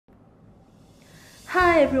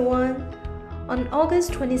Hi everyone! On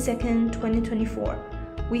August 22nd, 2024,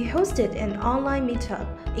 we hosted an online meetup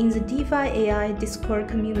in the Dify.AI Discord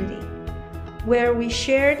community, where we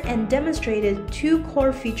shared and demonstrated two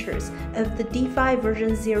core features of the Dify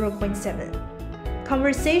version 0.7,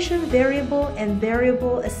 conversation variable and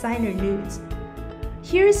variable assigner nudes.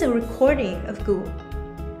 Here's a recording of Gu,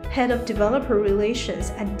 Head of Developer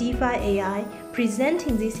Relations at Dify.AI,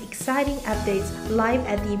 presenting these exciting updates live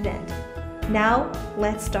at the event. Now,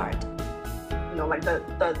 let's start.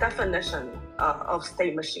 The definition of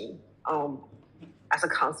state machine as a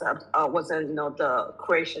concept wasn't, the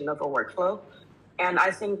creation of a workflow. And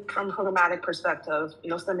I think from programmatic perspective,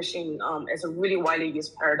 state machine is a really widely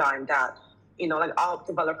used paradigm that, all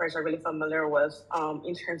developers are really familiar with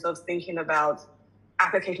in terms of thinking about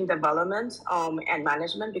application development and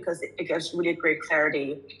management, because it gives really great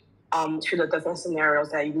clarity to the different scenarios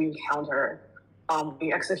that you encounter when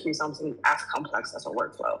you execute something as complex as a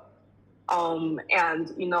workflow.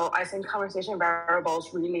 I think conversation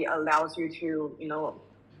variables really allows you to,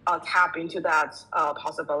 tap into that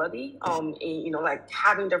possibility in,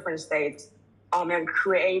 having different states and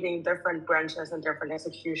creating different branches and different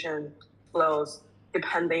execution flows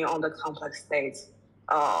depending on the complex states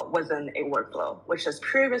within a workflow, which is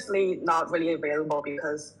previously not really available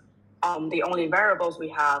because the only variables we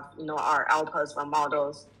have, are outputs from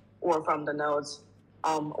models or from the nodes,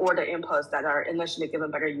 or the inputs that are initially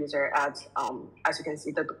given by the user at, as you can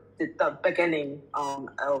see, the beginning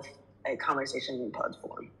of a conversation input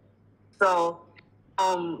form. So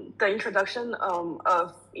the introduction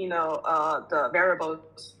of, the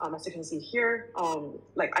variables, as you can see here,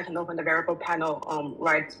 I can open the variable panel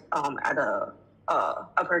right at the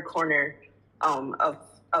upper corner of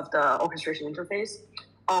the orchestration interface.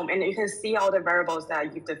 And you can see all the variables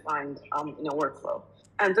that you've defined in a workflow.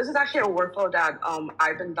 And this is actually a workflow that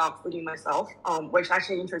I've been dogfooding myself, which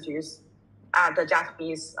actually introduced at the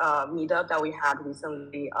Japanese meetup that we had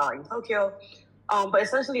recently in Tokyo. But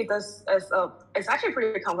essentially, this is it's actually a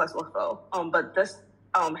pretty complex workflow. But this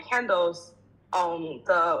handles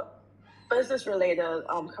the business-related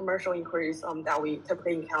commercial inquiries that we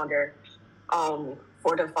typically encounter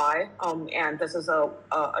for Dify. And this is a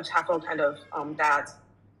chat flow kind of that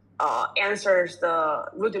answers the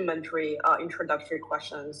rudimentary introductory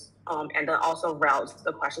questions and then also routes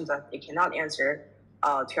the questions that it cannot answer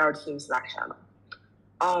to our team Slack channel.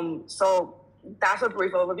 So that's a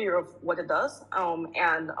brief overview of what it does.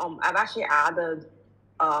 And I've actually added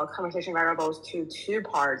conversation variables to two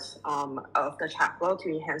parts of the chat flow to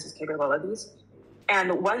enhance its capabilities.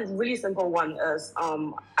 And one really simple one is,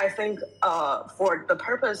 I think for the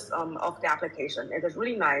purpose of the application, it is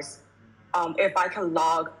really nice if I can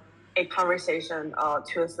log a conversation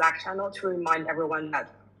to a Slack channel to remind everyone that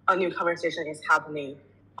a new conversation is happening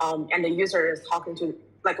and the user is talking to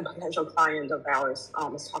a potential client of ours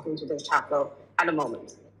is talking to this chat flow at the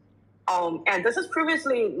moment. And this is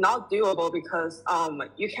previously not doable because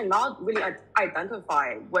you cannot really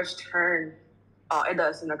identify which turn it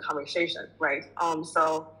is in a conversation, right?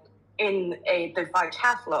 So in a Dify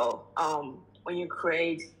chat flow, when you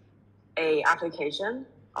create a application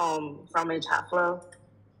from a chat flow,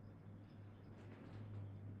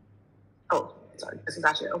 oh, sorry, this is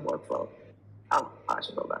actually a workflow. I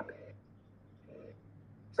should go back.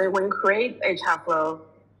 So when you create a chat flow,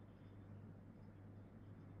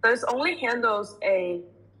 this only handles a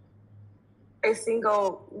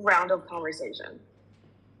single round of conversation,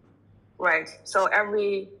 right? So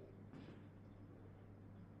every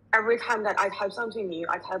time that I type something new,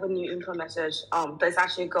 I type a new intro message, this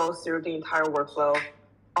actually goes through the entire workflow.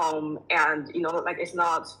 And, it's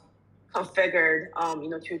not configured,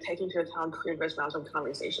 to take into account previous rounds of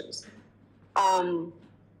conversations.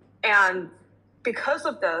 And because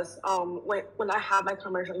of this, when I have my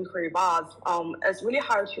commercial inquiry bots, it's really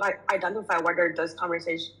hard to identify whether this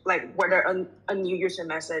conversation, whether a new user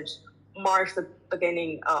message marks the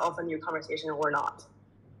beginning of a new conversation or not.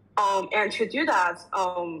 And to do that,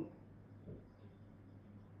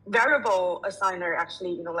 variable assigner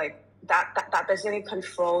actually, that basically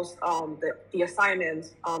controls the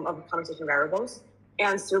assignment of conversation variables.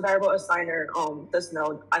 And through variable assigner, this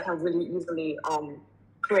node, I can really easily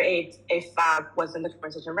create a flag within the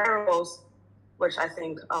conversation variables, which I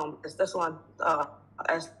think is this one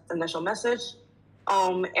as the initial message.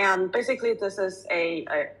 And basically, this is a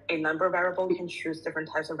number variable. You can choose different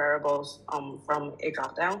types of variables from a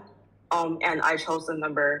dropdown. And I chose the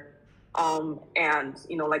number. And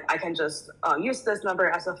I can just use this number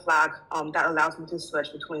as a flag that allows me to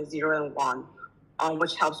switch between 0 and 1,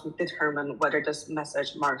 which helps me determine whether this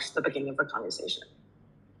message marks the beginning of a conversation.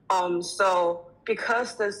 So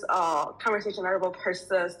because this conversation variable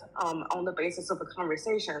persists on the basis of a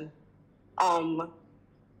conversation,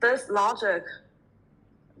 this logic,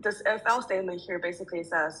 this if-else statement here basically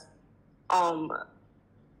says,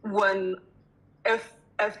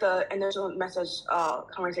 if the initial message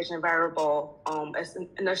conversation variable is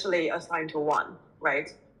initially assigned to 1,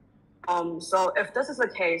 right? So if this is the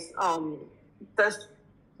case,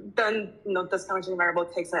 then this conversation variable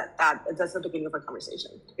takes that that's the beginning of a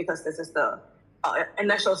conversation, because this is the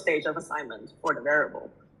initial stage of assignment for the variable.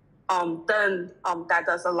 Then that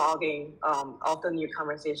does a logging of the new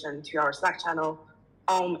conversation to our Slack channel,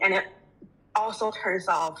 and it also turns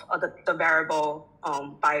off the variable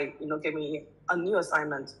by giving me a new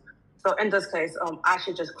assignment. So in this case, I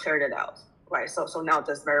actually just cleared it out, right? So now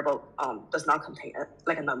this variable does not contain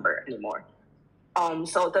like a number anymore.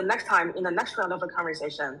 So the next time, in the next round of a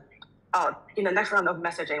conversation, in the next round of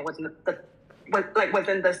messaging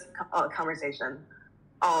within this conversation,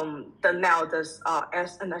 then now this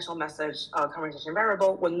as initial message conversation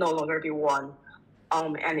variable will no longer be 1,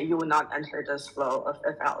 and you will not enter this flow of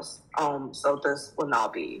if else. So this will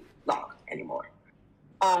not be logged anymore.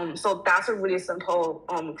 So that's a really simple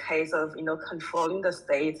case of controlling the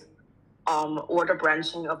state or the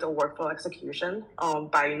branching of the workflow execution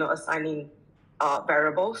by assigning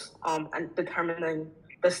variables and determining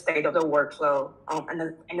the state of the workflow and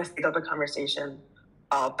the state of the conversation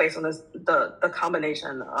based on the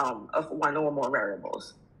combination of one or more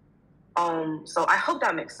variables. So I hope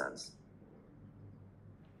that makes sense.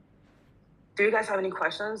 Do you guys have any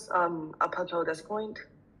questions up until this point?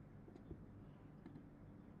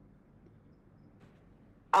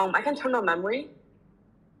 I can turn on memory,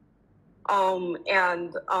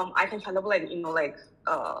 and I can kind of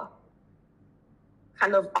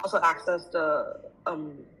kind of also access the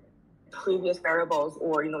previous variables,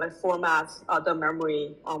 or format the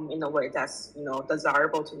memory in a way that's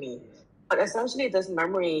desirable to me. But essentially, this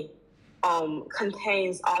memory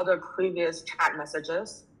contains all the previous chat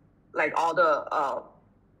messages, like all the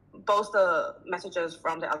both the messages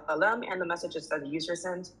from the LLM and the messages that the user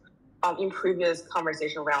sent in previous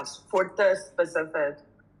conversation rounds for this specific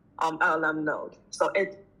LLM node. So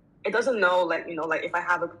it doesn't know if I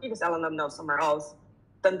have a previous LLM node somewhere else,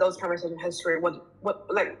 then those conversation history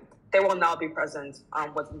they will not be present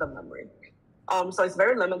within the memory. So it's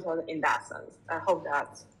very limited in that sense. I hope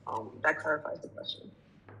that that clarifies the question.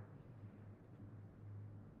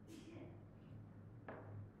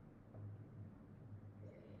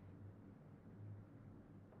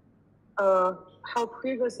 How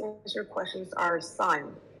previous answer questions are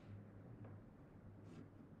assigned.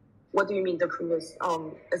 What do you mean the previous?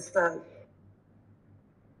 It's the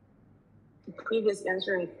previous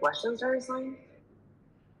answering questions are assigned?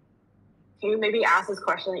 Can you maybe ask this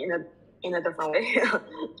question in a different way?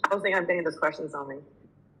 I don't think I'm getting this question, Zoe.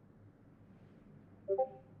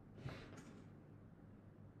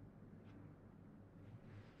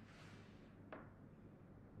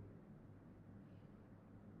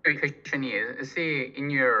 The question is, see, in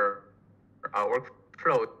your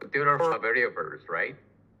workflow, there are variables, right?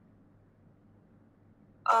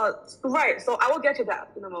 Right. So I will get to that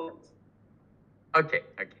in a moment. Okay.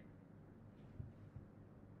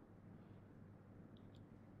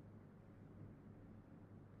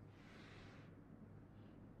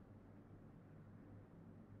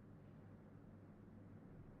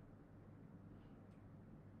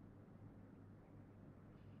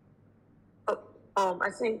 I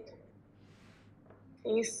think,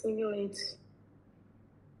 can you simulate?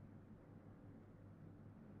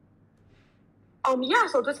 Yeah,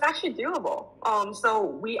 so this is actually doable. So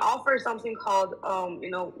we offer something called,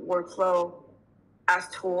 workflow as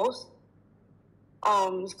tools.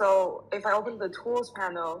 So if I open the tools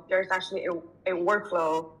panel, there's actually a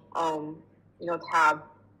workflow, tab,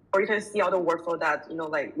 or you can see all the workflow that,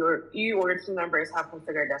 you or your team members have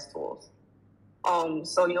configured as tools.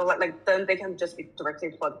 So, then they can just be directly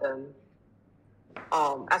plugged in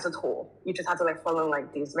as a tool. You just have to fill in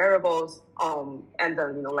these variables, and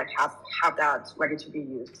then have that ready to be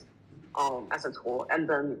used as a tool. And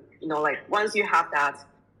then once you have that,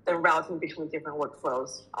 the routing between different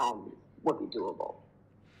workflows would be doable,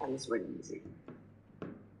 and it's really easy.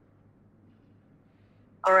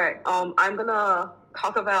 All right, I'm gonna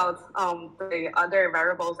talk about the other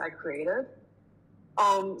variables I created.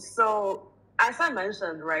 So as I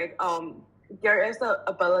mentioned, right, there is the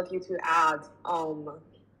ability to add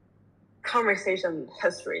conversation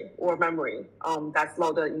history or memory that's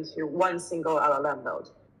loaded into one single LLM node.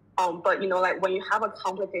 But when you have a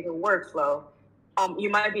complicated workflow,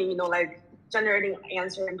 you might be generating an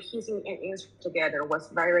answer and piecing an answer together was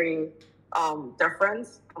very different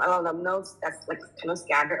LLM nodes that's like kind of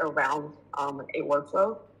scattered around a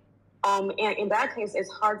workflow. And in that case, it's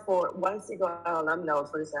hard for one single LLM node,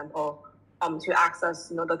 for example, to access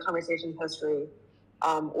the conversation history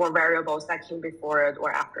or variables that came before it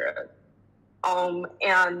or after it.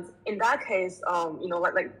 And in that case,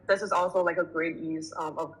 like this is also like a great use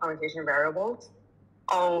of conversation variables.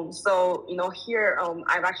 So here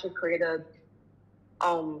I've actually created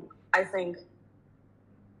I think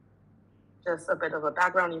just a bit of a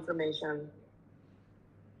background information.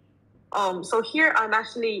 So here I'm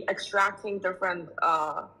actually extracting different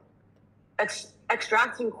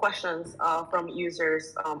extracting questions from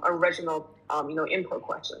users' original input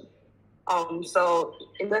question. So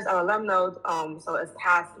in this LLM node, so its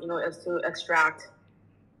task is to extract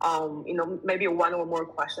maybe one or more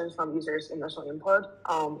questions from users' initial input,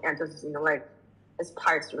 and just like it's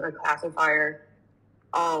piped through a classifier.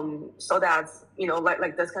 So that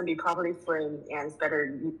like this can be properly framed and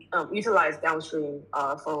better utilized downstream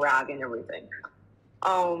for RAG and everything.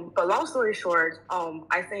 But long story short,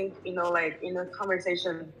 I think like in a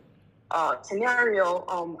conversation scenario,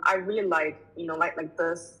 I really like like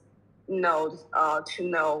this node to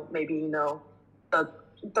know maybe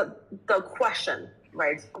the question,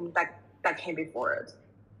 right, that came before it.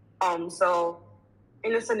 So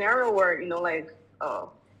in a scenario where like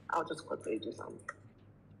I'll just quickly do some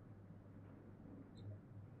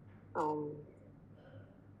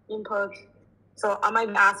input. So I might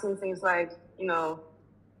be asking things like,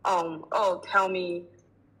 oh, tell me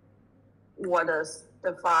what is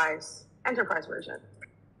Dify's enterprise version.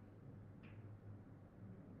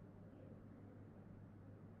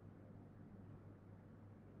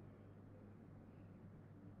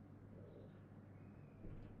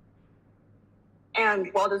 And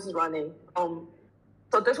while this is running,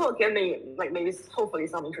 so this will give me like maybe hopefully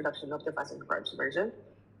some introduction of Dify's enterprise version.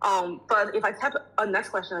 But if I type a next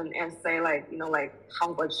question and say like, like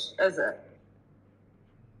how much is it?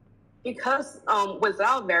 Because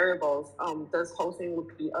without variables, this whole thing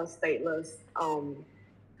would be a stateless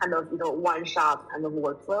kind of one-shot kind of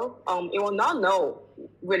workflow. It will not know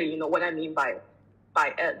really what I mean by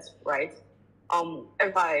it, right?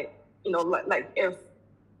 If I like if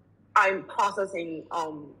I'm processing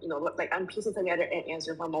like I'm piecing together an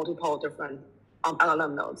answer from multiple different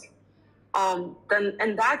LLM nodes. Then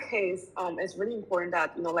in that case, it's really important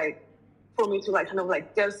that like for me to like kind of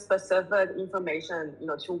like give specific information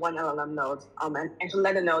to one LLM node and to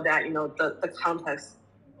let it know that the context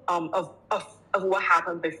of what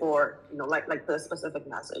happened before like the specific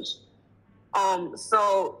message.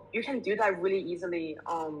 So you can do that really easily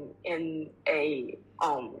in a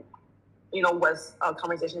with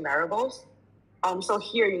conversation variables. So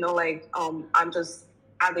here like I'm just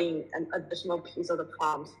adding an additional piece of the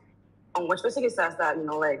prompt which basically says that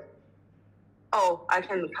like, oh, I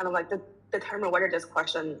can kind of like determine whether this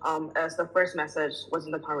question as the first message was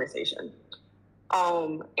in the conversation.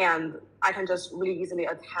 And I can just really easily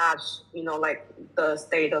attach like the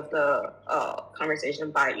state of the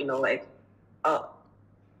conversation by like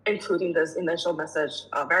including this initial message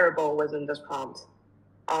variable within this prompt.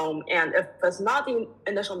 And if it's not the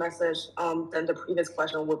initial message, then the previous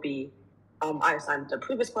question would be I assigned the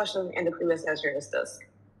previous question and the previous answer is this.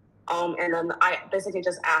 And then I basically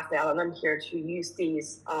just ask the LLM here to use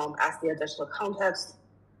these as the additional context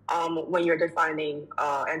when you're defining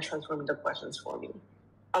and transforming the questions for me.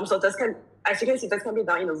 So this can, as you can see, this can be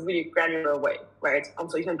done in a really granular way, right?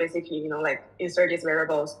 So you can basically, like insert these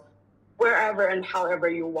variables wherever and however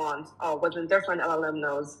you want within different LLM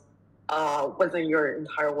nodes within your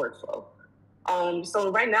entire workflow. So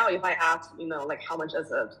right now, if I ask, like how much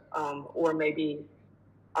is it, or maybe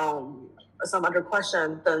some other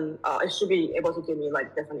question, then it should be able to give me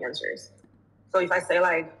like different answers. So if I say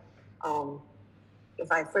like,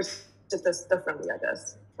 if I first did this differently, I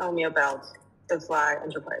guess, tell me about Dify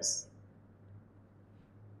enterprise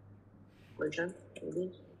version,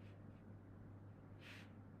 maybe.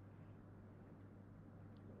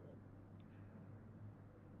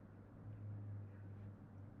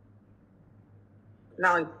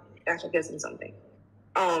 Now it actually gives me something.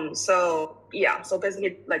 So yeah, so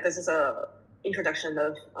basically like this is a introduction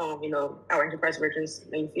of our enterprise version's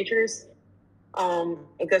main features.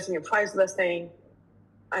 It gives me a price listing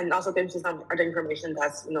and also gives me some other information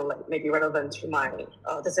that's like maybe relevant to my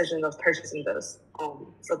decision of purchasing this.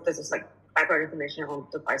 So this is like background information on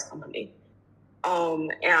the device company.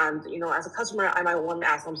 And as a customer, I might want to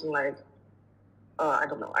ask something like, I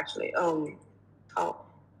don't know actually,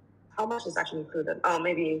 how much is actually included?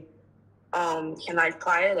 Maybe can I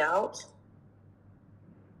try it out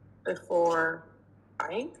before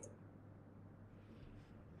buying?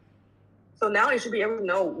 So now you should be able to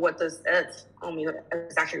know what this it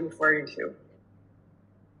is actually referring to.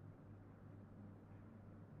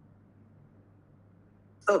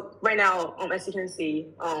 So right now, as you can see,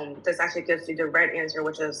 this actually gives you the right answer,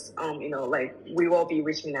 which is, like we will be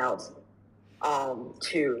reaching out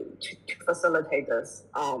to facilitate this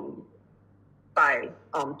by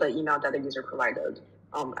the email that the user provided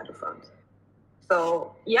at the front.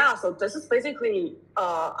 So yeah, so this is basically,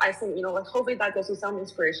 I think, like hopefully that gives you some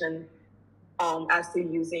inspiration as to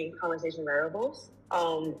using conversation variables.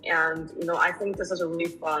 And, I think this is a really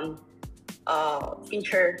fun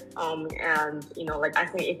feature. And, like I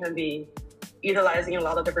think it can be utilized in a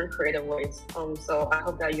lot of different creative ways. So I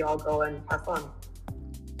hope that you all go and have fun.